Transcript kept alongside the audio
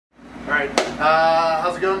Alright,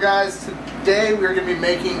 how's it going, guys? Today we're going to be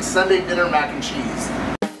making Sunday dinner mac and cheese.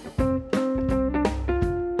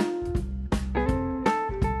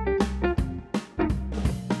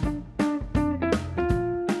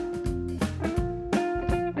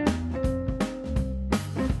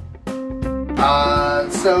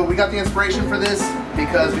 So we got the inspiration for this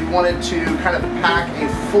because we wanted to kind of pack a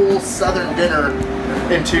full southern dinner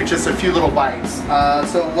into just a few little bites.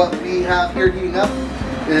 So what we have here heating up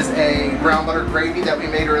is a brown butter gravy that we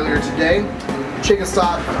made earlier today. Chicken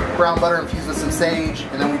stock, brown butter infused with some sage,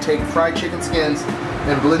 and then we take fried chicken skins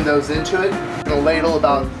and blend those into it. I'm going to ladle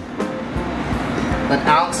about 1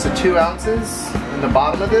 ounce to 2 ounces in the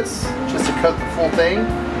bottom of this just to coat the full thing.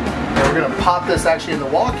 And we're going to pop this actually in the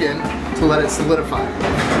walk-in to let it solidify.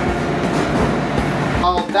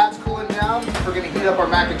 While that's cooling down, we're going to heat up our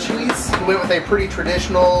mac and cheese. We went with a pretty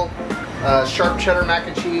traditional sharp cheddar mac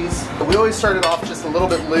and cheese. But we always started off just a little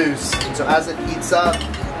bit loose, and so as it heats up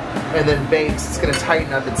and then bakes, it's going to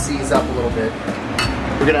tighten up and seize up a little bit.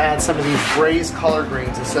 We're going to add some of these braised collard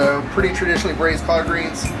greens. And so pretty traditionally braised collard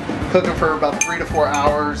greens, cook them for about 3 to 4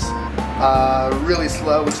 hours. Really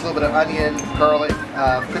slow with a little bit of onion, garlic,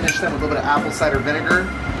 finish them with a little bit of apple cider vinegar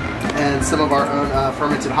and some of our own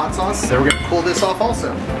fermented hot sauce. Then we're going to cool this off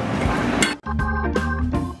also.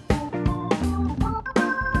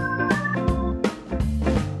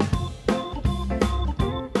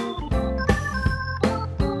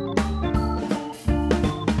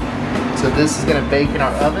 So this is going to bake in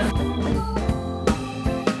our oven.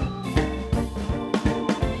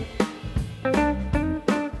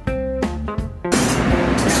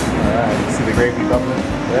 See the gravy bubbling?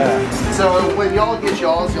 Yeah. So when y'all get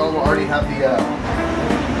y'all will already have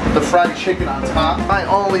the fried chicken on top. My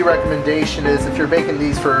only recommendation is if you're baking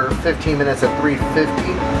these for 15 minutes at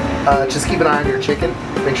 350, just keep an eye on your chicken.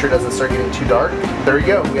 Make sure it doesn't start getting too dark. There you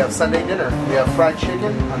go. We have Sunday dinner. We have fried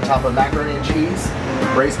chicken on top of macaroni and cheese,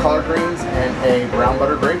 braised collard greens, and a brown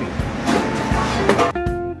butter gravy.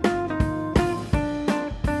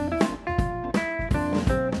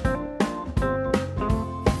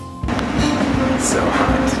 So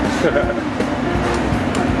hot.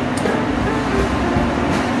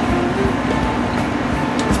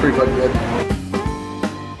 It's pretty fucking good.